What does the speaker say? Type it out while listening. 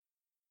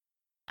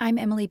I'm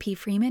Emily P.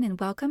 Freeman, and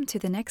welcome to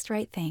The Next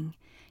Right Thing.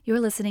 You're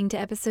listening to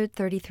episode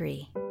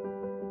 33.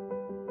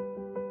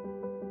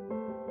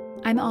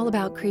 I'm all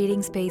about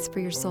creating space for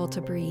your soul to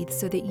breathe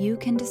so that you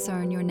can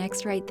discern your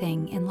next right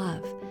thing in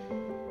love.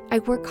 I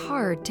work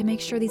hard to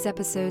make sure these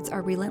episodes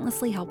are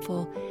relentlessly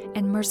helpful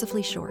and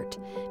mercifully short,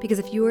 because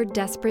if you are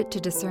desperate to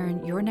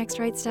discern your next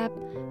right step,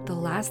 the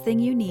last thing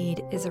you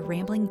need is a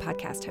rambling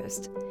podcast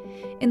host.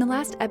 In the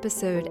last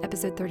episode,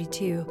 episode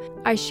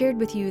 32, I shared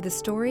with you the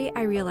story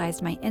I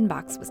realized my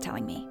inbox was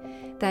telling me,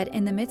 that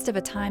in the midst of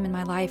a time in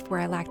my life where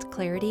I lacked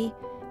clarity,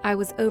 I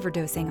was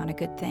overdosing on a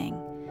good thing.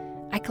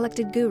 I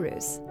collected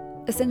gurus.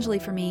 Essentially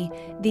for me,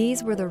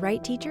 these were the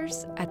right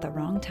teachers at the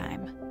wrong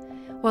time.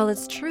 While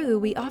it's true,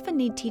 we often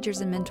need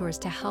teachers and mentors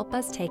to help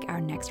us take our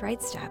next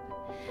right step,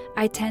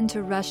 I tend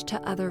to rush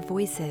to other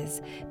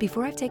voices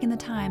before I've taken the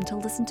time to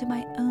listen to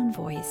my own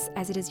voice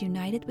as it is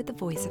united with the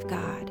voice of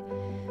God.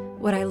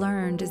 What I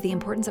learned is the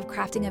importance of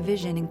crafting a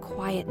vision in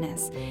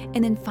quietness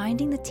and then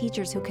finding the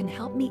teachers who can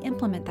help me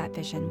implement that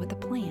vision with a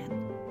plan.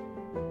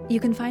 You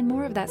can find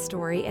more of that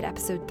story at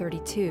episode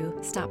 32,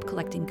 Stop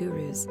Collecting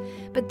Gurus.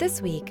 But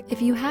this week,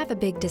 if you have a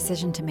big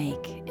decision to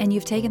make and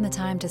you've taken the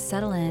time to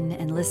settle in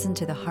and listen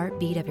to the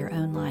heartbeat of your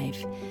own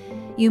life,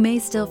 you may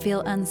still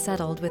feel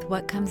unsettled with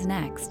what comes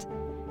next.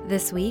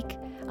 This week,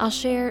 I'll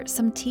share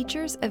some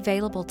teachers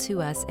available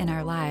to us in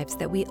our lives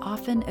that we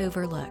often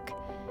overlook.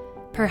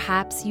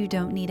 Perhaps you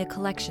don't need a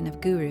collection of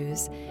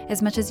gurus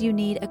as much as you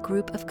need a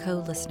group of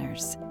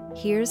co-listeners.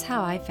 Here's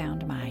how I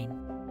found mine.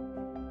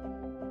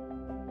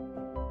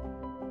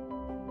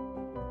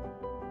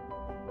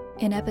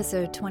 In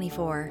episode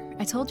 24,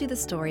 I told you the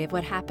story of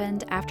what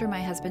happened after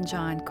my husband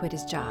John quit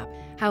his job,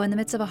 how in the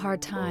midst of a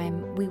hard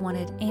time, we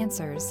wanted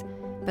answers,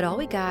 but all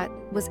we got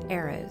was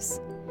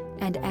arrows.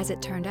 And as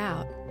it turned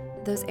out,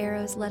 those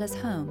arrows led us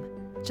home,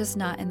 just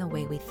not in the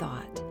way we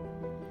thought.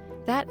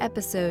 That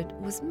episode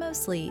was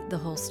mostly the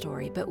whole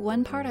story, but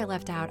one part I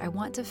left out I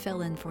want to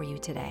fill in for you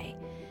today.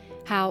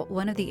 How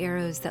one of the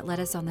arrows that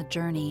led us on the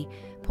journey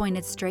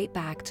pointed straight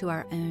back to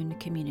our own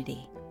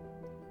community.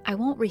 I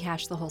won't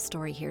rehash the whole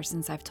story here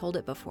since I've told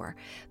it before,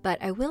 but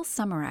I will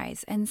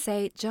summarize and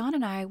say John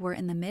and I were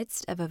in the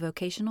midst of a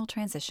vocational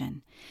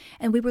transition,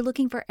 and we were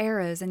looking for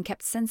arrows and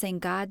kept sensing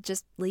God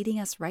just leading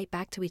us right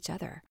back to each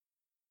other.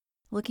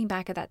 Looking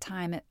back at that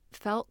time, it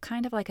felt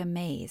kind of like a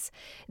maze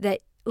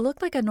that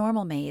looked like a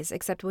normal maze,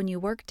 except when you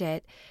worked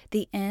it,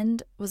 the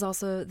end was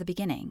also the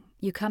beginning.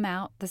 You come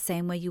out the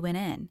same way you went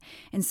in.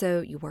 And so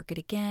you work it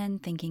again,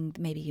 thinking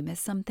maybe you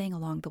missed something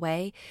along the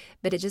way,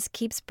 but it just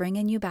keeps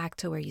bringing you back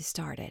to where you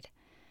started.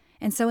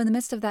 And so in the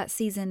midst of that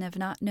season of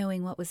not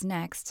knowing what was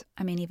next,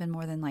 even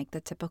more than like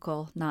the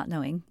typical not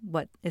knowing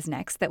what is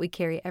next that we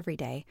carry every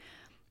day,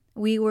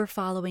 we were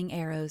following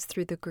arrows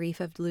through the grief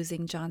of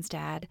losing John's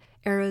dad,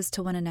 arrows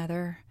to one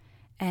another,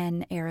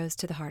 and arrows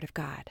to the heart of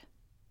God.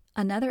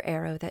 Another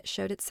arrow that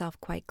showed itself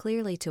quite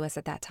clearly to us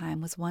at that time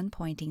was one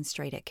pointing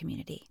straight at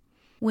community.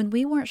 When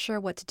we weren't sure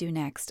what to do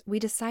next, we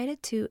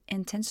decided to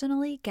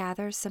intentionally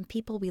gather some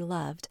people we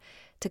loved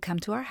to come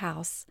to our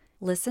house,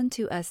 listen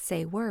to us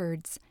say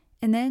words,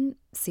 and then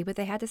see what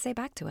they had to say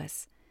back to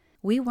us.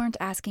 We weren't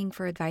asking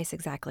for advice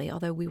exactly,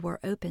 although we were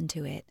open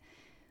to it.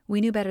 We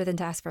knew better than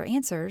to ask for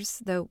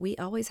answers, though we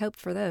always hoped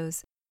for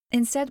those.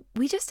 Instead,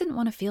 we just didn't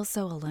want to feel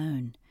so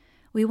alone.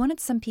 We wanted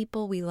some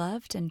people we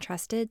loved and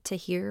trusted to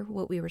hear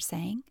what we were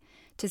saying,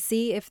 to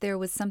see if there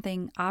was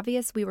something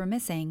obvious we were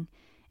missing,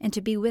 and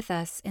to be with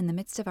us in the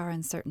midst of our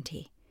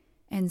uncertainty.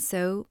 And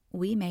so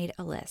we made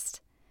a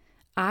list.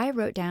 I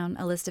wrote down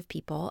a list of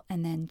people,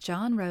 and then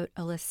John wrote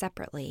a list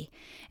separately.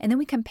 And then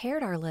we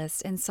compared our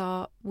list and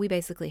saw we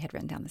basically had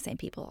written down the same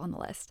people on the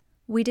list.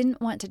 We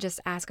didn't want to just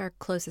ask our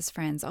closest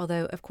friends,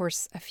 although, of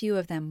course, a few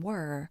of them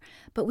were,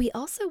 but we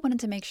also wanted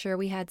to make sure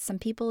we had some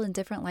people in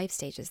different life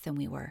stages than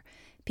we were,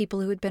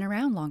 people who had been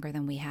around longer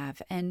than we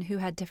have and who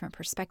had different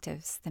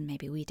perspectives than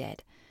maybe we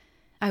did.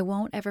 I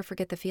won't ever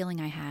forget the feeling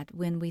I had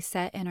when we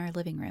sat in our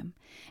living room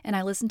and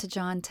I listened to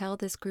John tell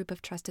this group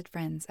of trusted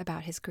friends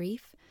about his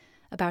grief,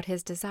 about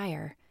his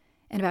desire,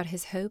 and about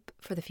his hope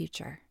for the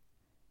future.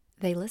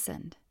 They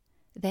listened.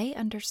 They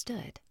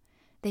understood.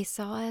 They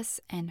saw us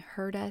and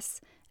heard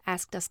us,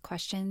 asked us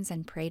questions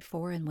and prayed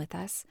for and with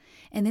us,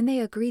 and then they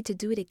agreed to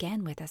do it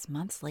again with us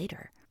months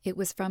later. It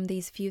was from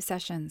these few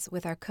sessions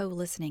with our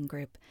co-listening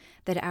group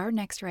that our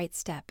next right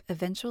step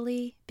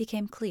eventually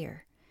became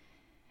clear.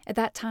 At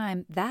that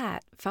time,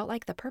 that felt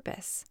like the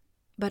purpose,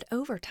 but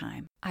over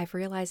time, I've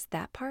realized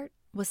that part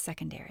was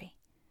secondary.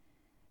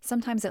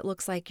 Sometimes it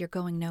looks like you're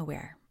going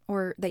nowhere,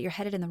 or that you're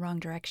headed in the wrong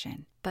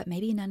direction, but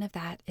maybe none of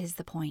that is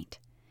the point.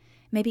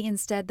 Maybe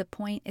instead the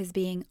point is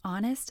being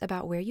honest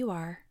about where you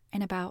are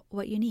and about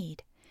what you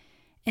need,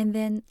 and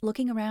then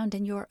looking around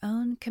in your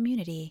own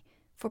community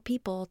for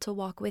people to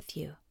walk with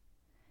you.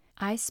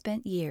 I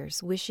spent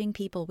years wishing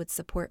people would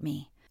support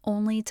me,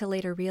 only to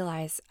later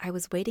realize I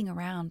was waiting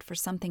around for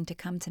something to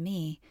come to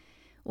me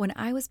when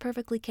I was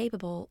perfectly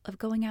capable of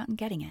going out and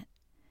getting it.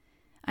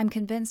 I'm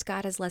convinced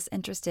God is less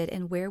interested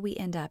in where we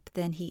end up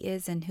than He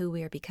is in who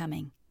we are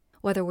becoming.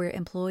 whether we're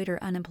employed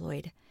or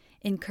unemployed,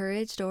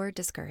 encouraged or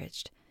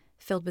discouraged,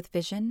 filled with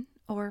vision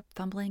or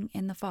fumbling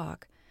in the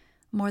fog.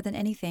 More than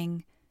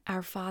anything,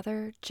 our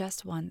Father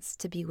just wants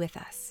to be with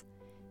us.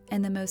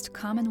 And the most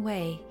common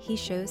way He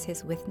shows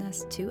His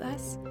witness to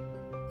us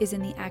is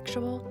in the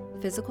actual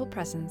physical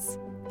presence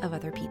of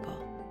other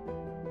people.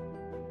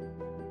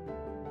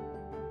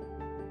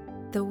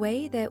 The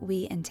way that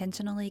we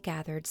intentionally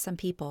gathered some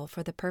people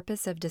for the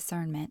purpose of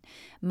discernment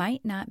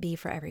might not be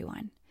for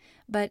everyone.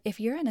 But if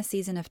you're in a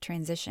season of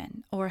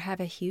transition or have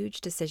a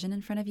huge decision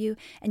in front of you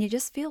and you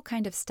just feel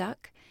kind of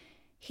stuck,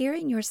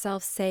 hearing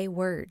yourself say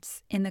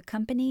words in the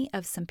company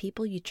of some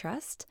people you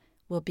trust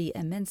will be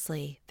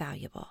immensely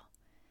valuable.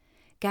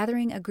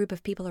 Gathering a group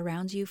of people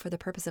around you for the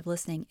purpose of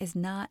listening is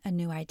not a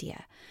new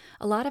idea.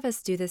 A lot of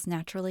us do this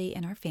naturally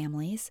in our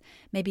families.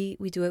 Maybe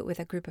we do it with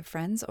a group of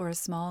friends or a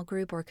small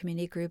group or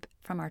community group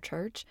from our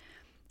church.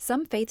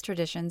 Some faith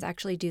traditions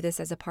actually do this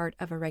as a part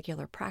of a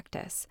regular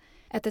practice.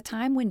 At the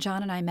time when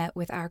John and I met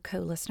with our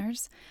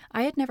co-listeners,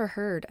 I had never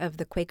heard of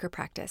the Quaker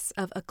practice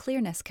of a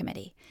clearness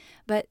committee,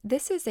 but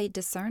this is a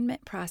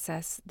discernment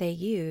process they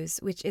use,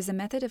 which is a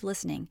method of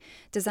listening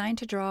designed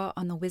to draw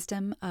on the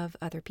wisdom of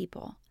other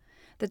people.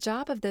 The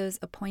job of those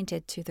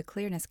appointed to the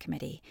Clearness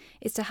Committee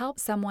is to help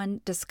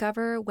someone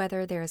discover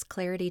whether there is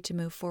clarity to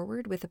move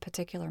forward with a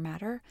particular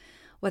matter,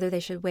 whether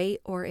they should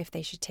wait or if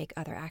they should take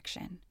other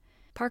action.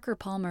 Parker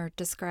Palmer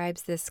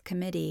describes this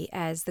committee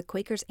as the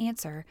Quakers'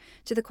 answer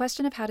to the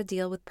question of how to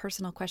deal with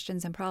personal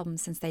questions and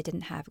problems since they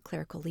didn't have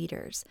clerical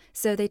leaders,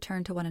 so they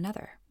turned to one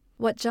another.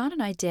 What John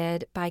and I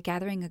did by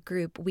gathering a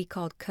group we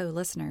called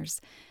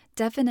co-listeners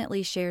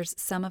definitely shares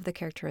some of the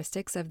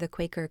characteristics of the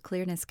Quaker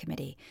Clearness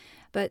Committee.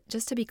 But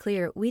just to be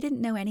clear, we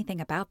didn't know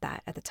anything about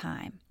that at the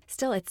time.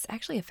 Still, it's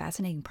actually a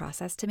fascinating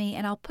process to me,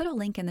 and I'll put a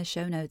link in the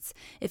show notes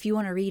if you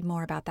want to read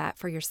more about that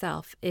for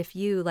yourself, if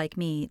you, like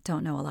me,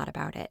 don't know a lot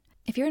about it.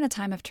 If you're in a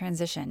time of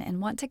transition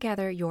and want to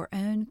gather your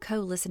own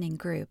co-listening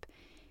group,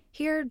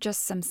 here are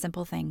just some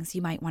simple things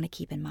you might want to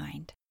keep in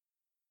mind.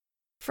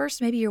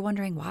 First, maybe you're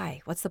wondering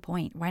why. What's the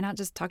point? Why not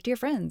just talk to your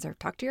friends or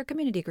talk to your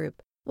community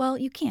group? Well,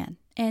 you can,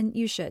 and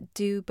you should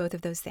do both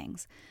of those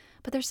things.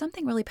 But there's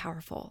something really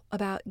powerful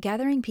about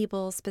gathering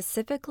people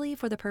specifically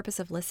for the purpose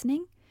of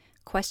listening,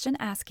 question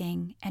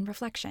asking, and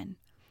reflection.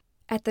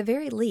 At the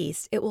very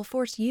least, it will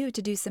force you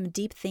to do some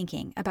deep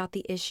thinking about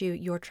the issue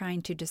you're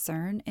trying to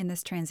discern in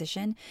this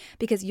transition,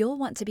 because you'll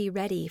want to be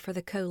ready for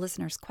the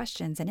co-listeners'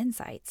 questions and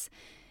insights.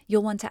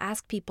 You'll want to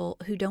ask people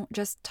who don't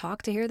just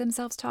talk to hear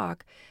themselves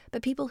talk,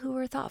 but people who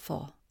are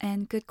thoughtful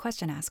and good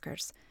question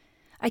askers.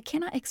 I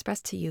cannot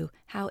express to you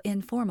how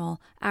informal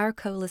our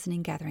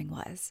co-listening gathering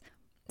was.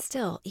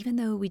 Still, even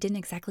though we didn't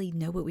exactly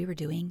know what we were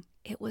doing,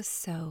 it was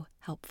so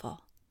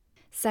helpful.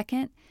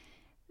 Second,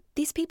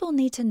 these people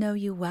need to know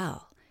you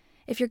well.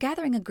 If you're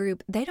gathering a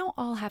group, they don't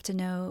all have to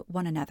know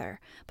one another,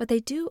 but they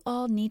do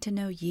all need to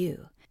know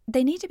you.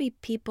 They need to be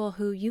people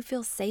who you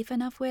feel safe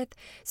enough with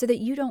so that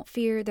you don't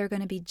fear they're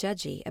going to be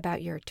judgy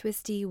about your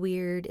twisty,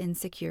 weird,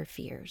 insecure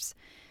fears.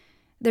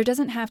 There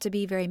doesn't have to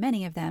be very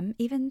many of them.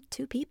 Even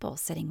 2 people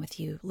sitting with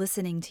you,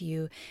 listening to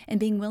you, and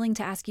being willing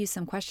to ask you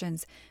some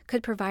questions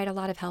could provide a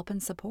lot of help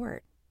and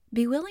support.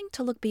 Be willing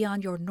to look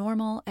beyond your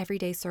normal,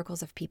 everyday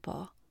circles of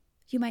people.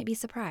 You might be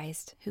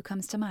surprised who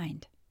comes to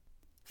mind.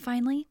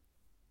 Finally,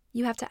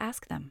 you have to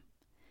ask them.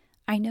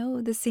 I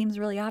know this seems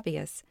really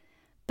obvious,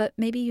 but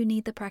maybe you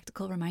need the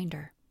practical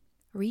reminder.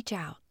 Reach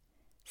out.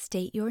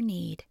 State your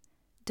need.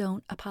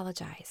 Don't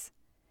apologize.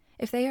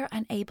 If they are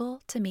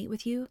unable to meet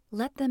with you,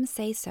 let them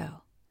say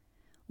so.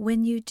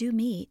 When you do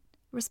meet,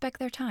 respect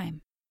their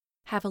time.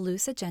 Have a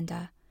loose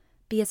agenda.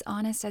 Be as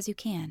honest as you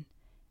can.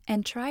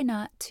 And try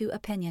not to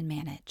opinion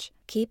manage.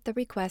 Keep the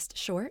request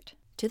short,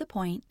 to the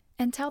point,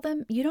 and tell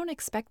them you don't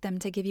expect them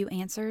to give you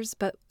answers,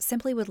 but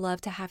simply would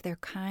love to have their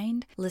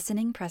kind,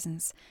 listening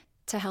presence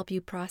to help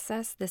you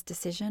process this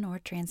decision or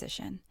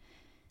transition.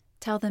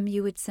 Tell them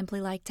you would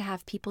simply like to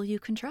have people you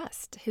can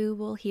trust who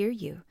will hear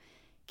you,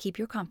 keep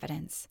your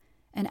confidence,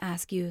 and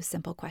ask you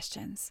simple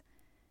questions.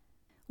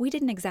 We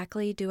didn't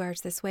exactly do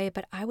ours this way,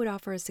 but I would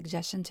offer a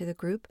suggestion to the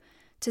group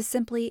to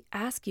simply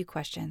ask you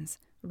questions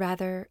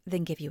rather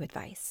than give you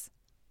advice.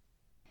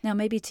 Now,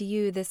 maybe to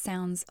you this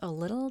sounds a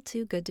little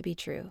too good to be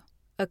true.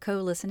 A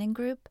co-listening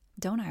group?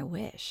 Don't I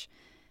wish?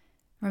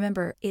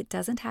 Remember, it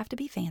doesn't have to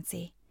be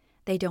fancy.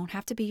 They don't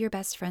have to be your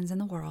best friends in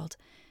the world.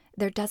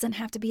 There doesn't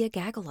have to be a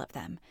gaggle of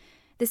them.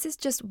 This is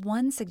just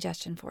one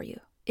suggestion for you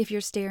if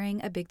you're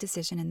staring a big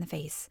decision in the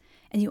face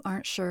and you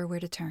aren't sure where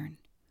to turn.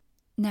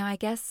 Now, I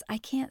guess I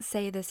can't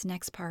say this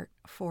next part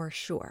for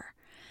sure,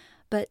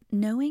 but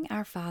knowing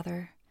our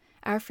Father,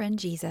 our friend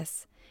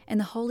Jesus, and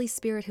the Holy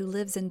Spirit who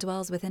lives and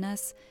dwells within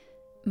us,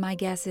 my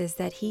guess is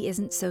that He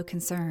isn't so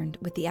concerned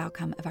with the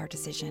outcome of our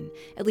decision,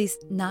 at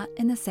least not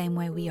in the same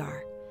way we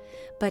are.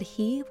 But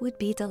He would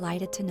be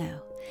delighted to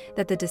know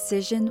that the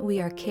decision we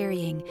are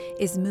carrying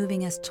is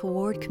moving us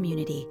toward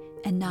community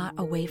and not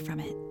away from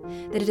it,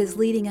 that it is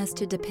leading us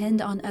to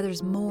depend on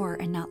others more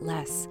and not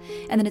less,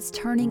 and that it's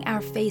turning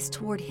our face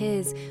toward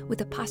His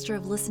with a posture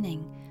of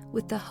listening,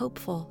 with the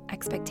hopeful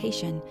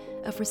expectation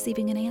of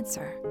receiving an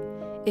answer.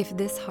 If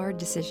this hard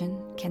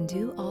decision can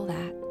do all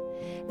that,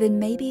 then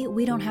maybe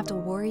we don't have to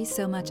worry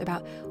so much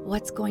about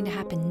what's going to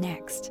happen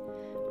next.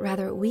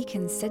 Rather, we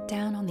can sit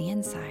down on the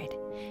inside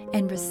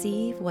and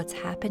receive what's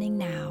happening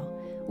now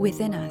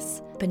within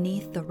us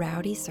beneath the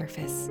rowdy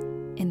surface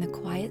in the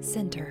quiet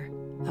center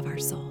of our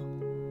soul.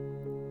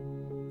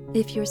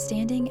 If you're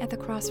standing at the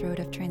crossroad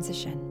of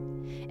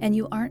transition and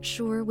you aren't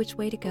sure which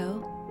way to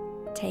go,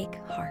 take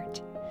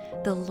heart.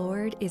 The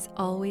Lord is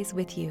always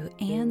with you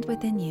and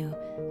within you,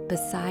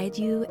 beside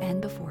you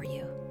and before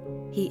you.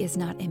 He is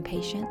not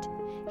impatient.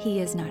 He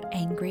is not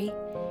angry.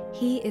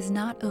 He is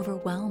not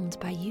overwhelmed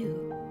by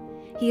you.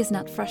 He is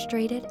not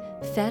frustrated,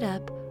 fed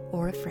up,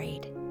 or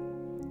afraid.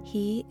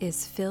 He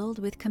is filled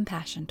with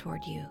compassion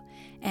toward you,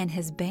 and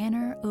his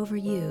banner over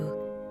you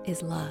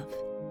is love.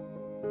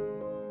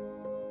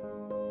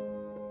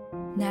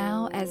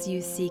 Now, as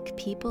you seek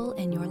people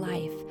in your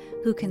life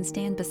who can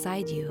stand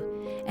beside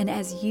you, and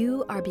as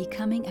you are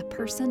becoming a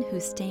person who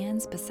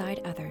stands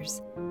beside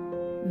others,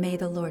 may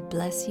the Lord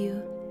bless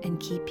you and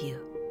keep you.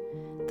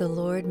 The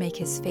Lord make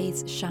his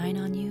face shine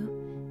on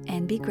you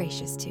and be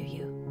gracious to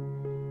you.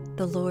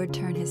 The Lord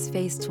turn his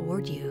face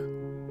toward you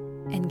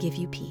and give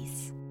you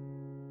peace.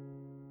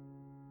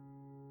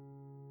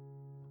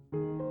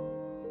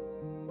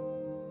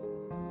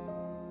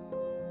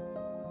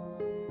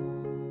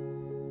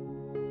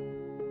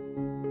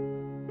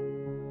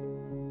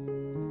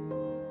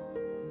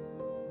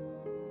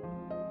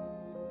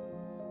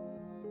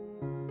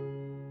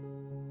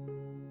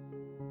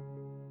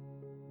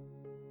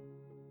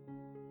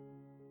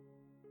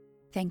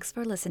 Thanks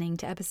for listening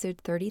to episode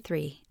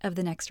 33 of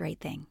The Next Right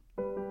Thing.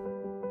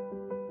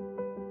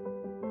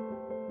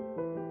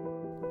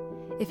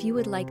 If you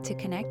would like to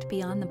connect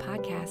beyond the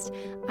podcast,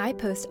 I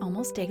post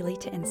almost daily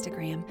to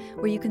Instagram,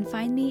 where you can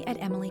find me at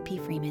Emily P.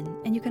 Freeman,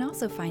 and you can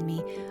also find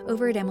me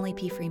over at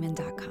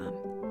emilypfreeman.com.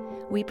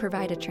 We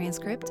provide a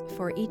transcript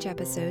for each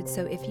episode,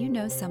 so if you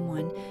know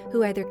someone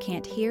who either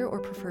can't hear or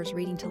prefers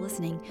reading to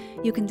listening,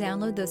 you can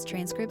download those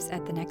transcripts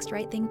at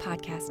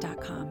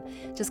thenextrightthingpodcast.com.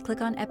 Just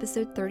click on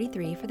episode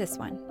 33 for this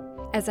one.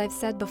 As I've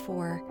said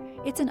before,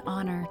 it's an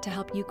honor to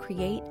help you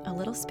create a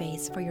little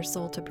space for your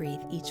soul to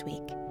breathe each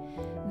week.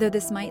 Though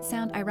this might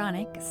sound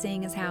ironic,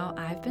 seeing as how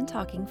I've been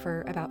talking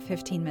for about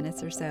 15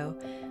 minutes or so,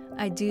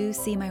 I do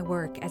see my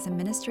work as a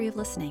ministry of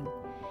listening.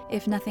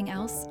 If nothing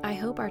else, I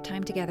hope our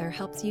time together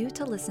helps you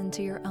to listen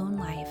to your own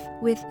life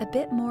with a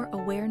bit more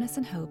awareness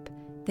and hope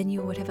than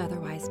you would have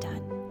otherwise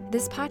done.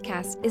 This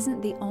podcast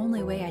isn't the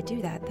only way I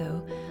do that,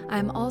 though.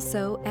 I'm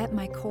also, at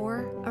my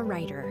core, a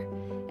writer.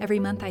 Every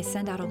month I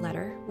send out a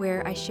letter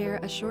where I share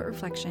a short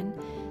reflection,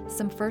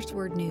 some first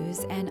word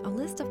news, and a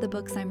list of the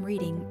books I'm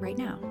reading right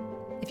now.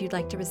 If you'd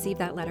like to receive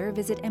that letter,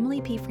 visit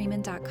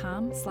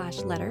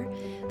emilypfreeman.com/letter.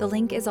 The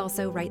link is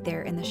also right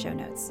there in the show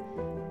notes.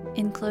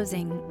 In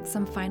closing,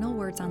 some final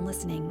words on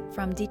listening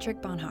from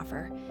Dietrich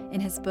Bonhoeffer in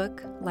his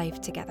book,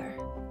 Life Together.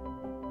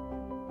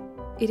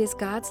 It is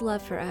God's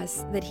love for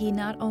us that he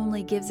not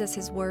only gives us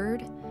his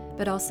word,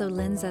 but also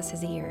lends us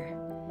his ear.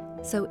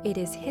 So it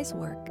is his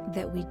work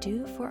that we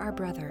do for our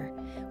brother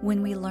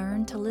when we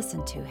learn to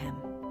listen to him.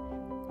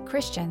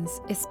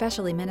 Christians,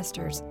 especially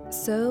ministers,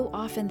 so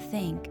often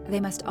think they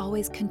must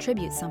always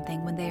contribute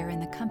something when they are in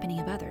the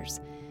company of others,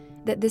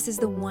 that this is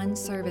the one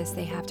service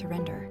they have to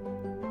render.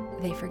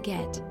 They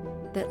forget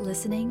that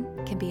listening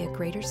can be a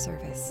greater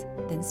service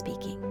than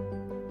speaking.